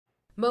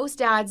Most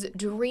dads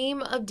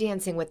dream of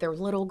dancing with their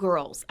little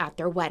girls at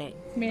their wedding.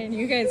 Man,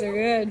 you guys are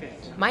good.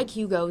 Mike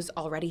Hugo's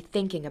already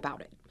thinking about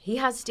it. He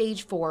has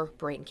stage 4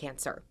 brain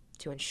cancer.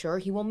 To ensure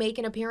he will make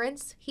an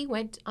appearance, he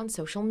went on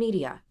social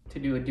media. To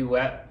do a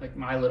duet like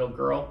My Little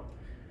Girl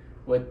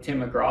with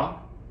Tim McGraw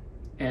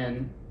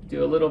and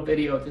do a little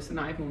video, just an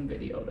iPhone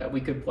video that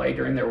we could play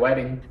during their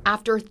wedding.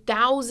 After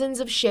thousands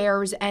of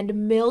shares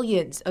and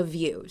millions of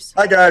views.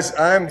 Hi guys,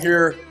 I'm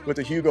here with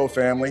the Hugo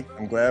family.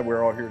 I'm glad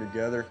we're all here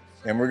together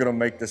and we're gonna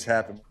make this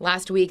happen.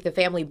 Last week, the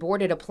family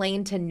boarded a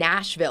plane to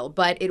Nashville,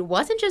 but it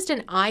wasn't just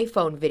an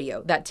iPhone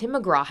video that Tim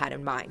McGraw had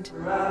in mind.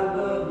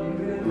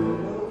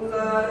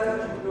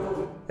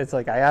 It's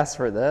like, I asked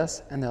for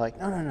this, and they're like,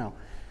 no,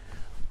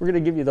 we're gonna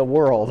give you the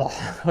world.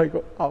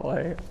 I'm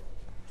like,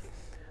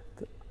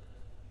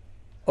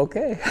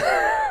 okay.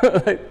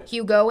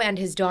 Hugo and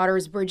his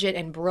daughters Bridget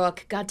and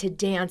Brooke got to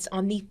dance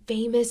on the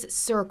famous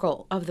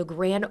circle of the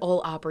Grand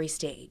Ole Opry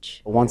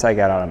stage. Once I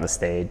got out on the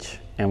stage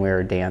and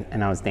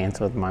I was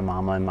dancing with my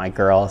mama and my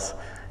girls,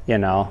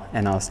 and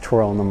I was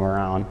twirling them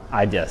around,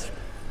 I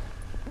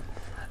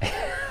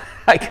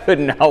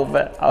couldn't help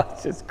it. I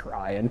was just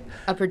crying.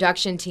 A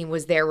production team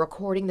was there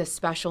recording the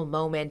special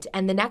moment,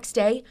 and the next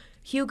day,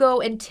 Hugo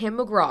and Tim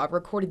McGraw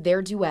recorded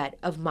their duet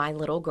of My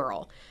Little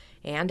Girl.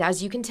 And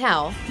as you can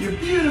tell, you're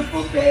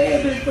beautiful,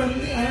 baby, from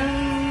the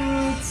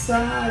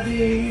outside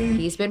in.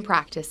 He's been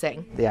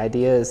practicing. The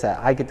idea is that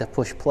I get to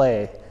push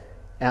play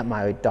at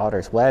my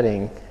daughter's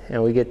wedding,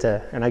 and I get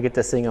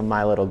to sing of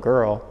My Little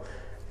Girl,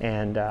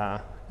 and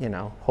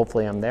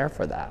hopefully I'm there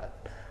for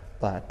that.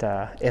 But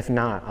if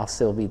not, I'll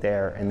still be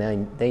there, and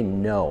then they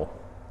know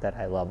that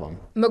I love them.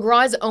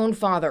 McGraw's own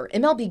father,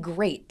 MLB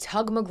great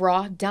Tug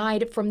McGraw,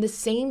 died from the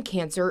same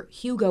cancer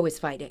Hugo is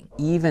fighting.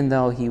 Even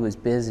though he was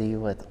busy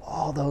with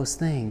all those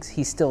things,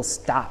 he still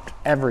stopped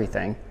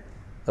everything.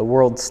 The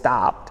world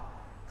stopped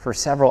for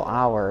several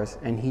hours,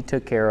 and he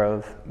took care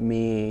of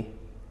me,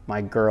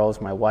 my girls,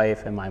 my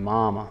wife, and my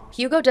mama.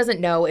 Hugo doesn't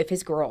know if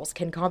his girls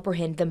can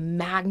comprehend the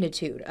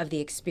magnitude of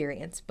the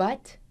experience,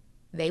 but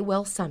they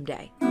will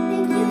someday.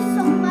 Thank you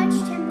so much,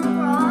 Tim.